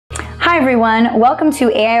Hi everyone, welcome to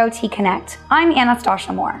AIoTConnect. I'm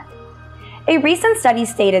Anastasia Moore. A recent study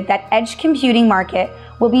stated that edge computing market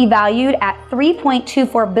will be valued at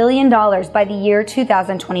 $3.24 billion by the year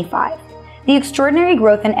 2025. The extraordinary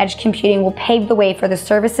growth in edge computing will pave the way for the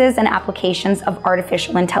services and applications of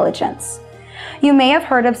artificial intelligence. You may have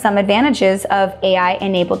heard of some advantages of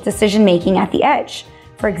AI-enabled decision-making at the edge.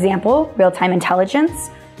 For example, real-time intelligence,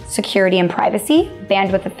 security and privacy,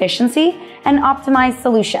 bandwidth efficiency, and optimized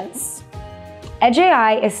solutions. Edge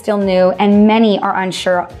AI is still new and many are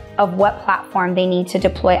unsure of what platform they need to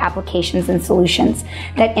deploy applications and solutions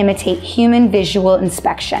that imitate human visual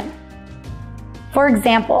inspection. For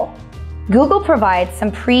example, Google provides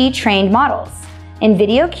some pre-trained models.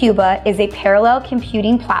 NVIDIA CUBA is a parallel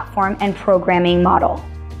computing platform and programming model.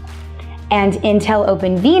 And Intel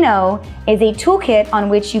Openvino is a toolkit on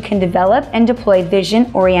which you can develop and deploy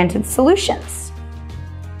vision-oriented solutions.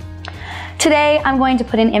 Today, I'm going to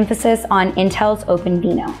put an emphasis on Intel's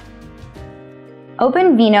Openvino.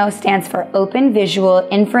 Openvino stands for Open Visual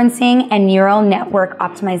Inferencing and Neural Network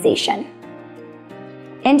Optimization.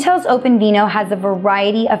 Intel's Openvino has a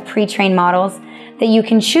variety of pre-trained models that you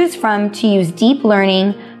can choose from to use deep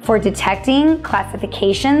learning for detecting,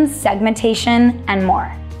 classifications, segmentation, and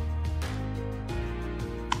more.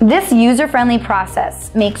 This user-friendly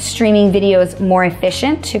process makes streaming videos more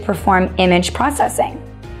efficient to perform image processing,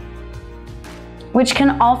 which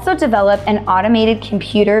can also develop an automated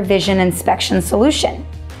computer vision inspection solution.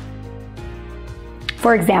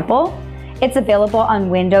 For example, it's available on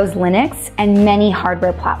Windows, Linux, and many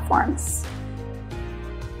hardware platforms.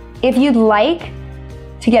 If you'd like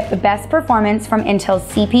to get the best performance from Intel's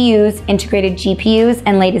CPUs, integrated GPUs,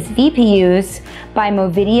 and latest VPUs by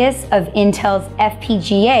Movidius of Intel's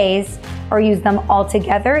FPGAs, or use them all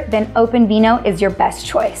together, then Openvino is your best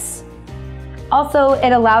choice. Also,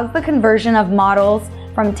 it allows the conversion of models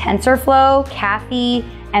from Tensorflow, Caffe,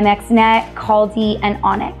 MXNet, Kaldi, and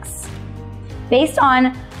Onnx. Based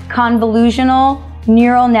on convolutional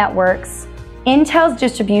neural networks, Intel's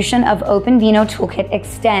distribution of Openvino Toolkit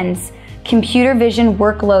extends computer vision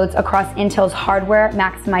workloads across Intel's hardware,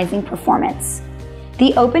 maximizing performance.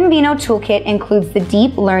 The Openvino Toolkit includes the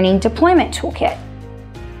Deep Learning Deployment Toolkit.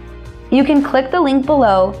 You can click the link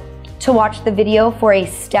below to watch the video for a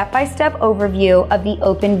step-by-step overview of the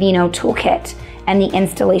Openvino Toolkit and the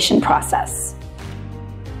installation process.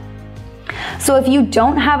 So if you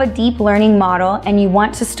don't have a deep learning model and you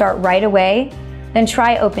want to start right away, then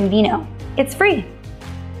try Openvino. It's free.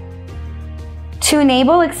 To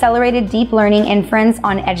enable accelerated deep learning inference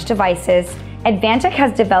on edge devices, Advantech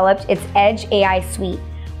has developed its Edge AI Suite,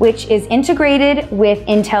 which is integrated with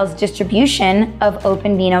Intel's distribution of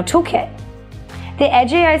Openvino Toolkit. The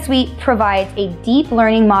Edge AI Suite provides a deep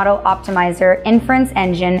learning model optimizer, inference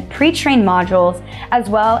engine, pre-trained modules, as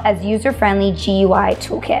well as user-friendly GUI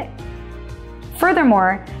toolkit.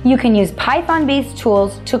 Furthermore, you can use Python-based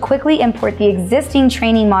tools to quickly import the existing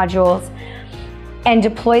training modules and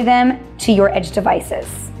deploy them to your edge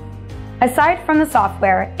devices. Aside from the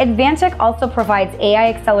software, Advantech also provides AI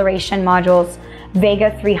acceleration modules,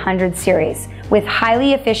 Vega 300 series, with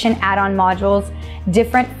highly efficient add-on modules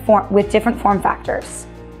with different form factors.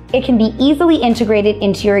 It can be easily integrated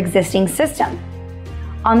into your existing system.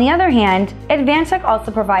 On the other hand, Advantech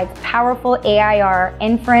also provides powerful AIR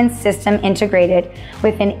inference system integrated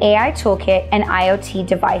with an AI toolkit and IoT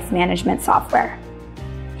device management software.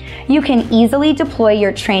 You can easily deploy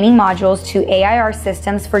your training modules to AIR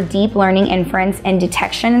systems for deep learning inference and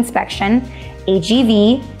detection inspection,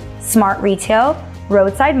 AGV, smart retail,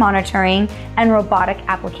 roadside monitoring, and robotic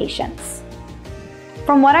applications.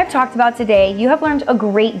 From what I've talked about today, you have learned a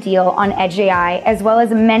great deal on Edge AI, as well as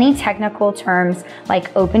many technical terms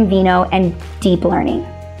like Openvino and deep learning.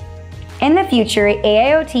 In the future,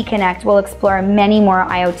 AIoTConnect will explore many more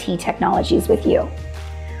IoT technologies with you.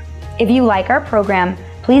 If you like our program,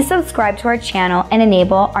 please subscribe to our channel and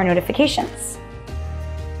enable our notifications.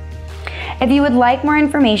 If you would like more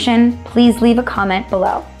information, please leave a comment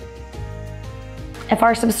below. If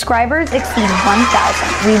our subscribers exceed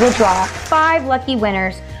 1,000, we will draw 5 lucky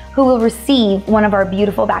winners who will receive one of our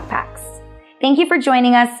beautiful backpacks. Thank you for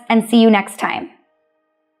joining us and see you next time.